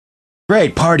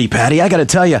Great party, Patty. I gotta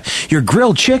tell you, your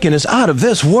grilled chicken is out of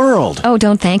this world. Oh,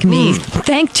 don't thank me.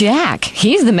 Thank Jack.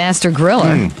 He's the master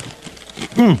griller.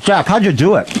 Jack, how'd you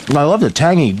do it? I love the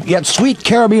tangy yet sweet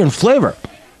Caribbean flavor.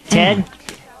 Ted,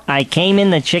 I came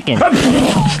in the chicken.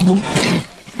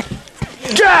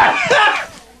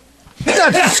 Jack!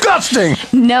 That's disgusting!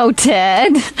 No,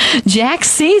 Ted. Jack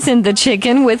seasoned the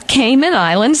chicken with Cayman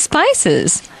Island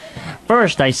spices.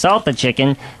 First, I salt the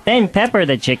chicken, then pepper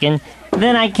the chicken,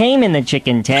 then I came in the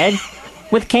chicken, Ted,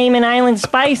 with Cayman Island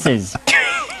spices.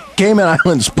 Cayman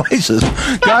Island spices?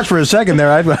 Gosh, for a second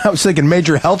there, I was thinking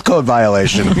major health code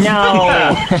violation.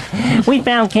 No! We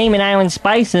found Cayman Island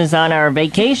spices on our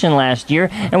vacation last year,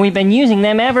 and we've been using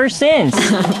them ever since.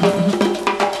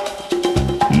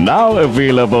 Now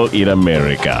available in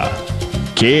America.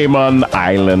 Cayman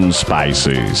Island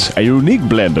Spices, a unique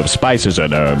blend of spices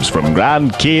and herbs from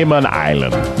Grand Cayman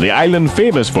Island, the island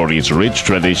famous for its rich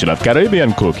tradition of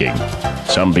Caribbean cooking.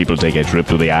 Some people take a trip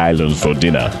to the islands for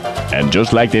dinner, and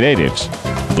just like the natives,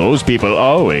 those people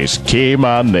always came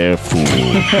on their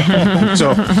food.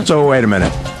 So wait a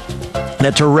minute.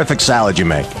 That terrific salad you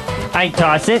make. I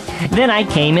toss it, then I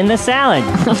came in the salad.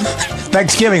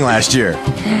 Thanksgiving last year.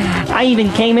 I even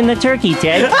came in the turkey,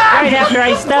 Ted, right after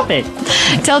I stuff it.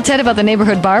 Tell Ted about the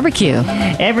neighborhood barbecue.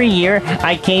 Every year,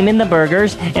 I came in the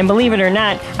burgers, and believe it or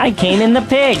not, I came in the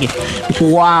pig.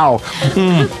 Wow.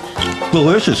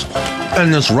 Delicious.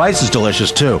 And this rice is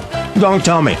delicious, too. Don't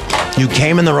tell me. You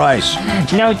came in the rice.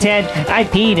 No, Ted, I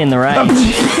peed in the rice.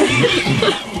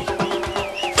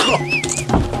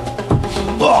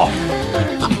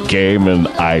 Cayman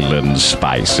Island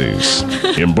Spices.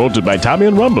 Imported by Tommy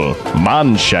and Rumble,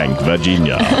 Manshank,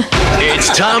 Virginia. It's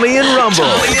Tommy and Rumble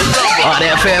on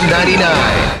FM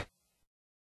 99.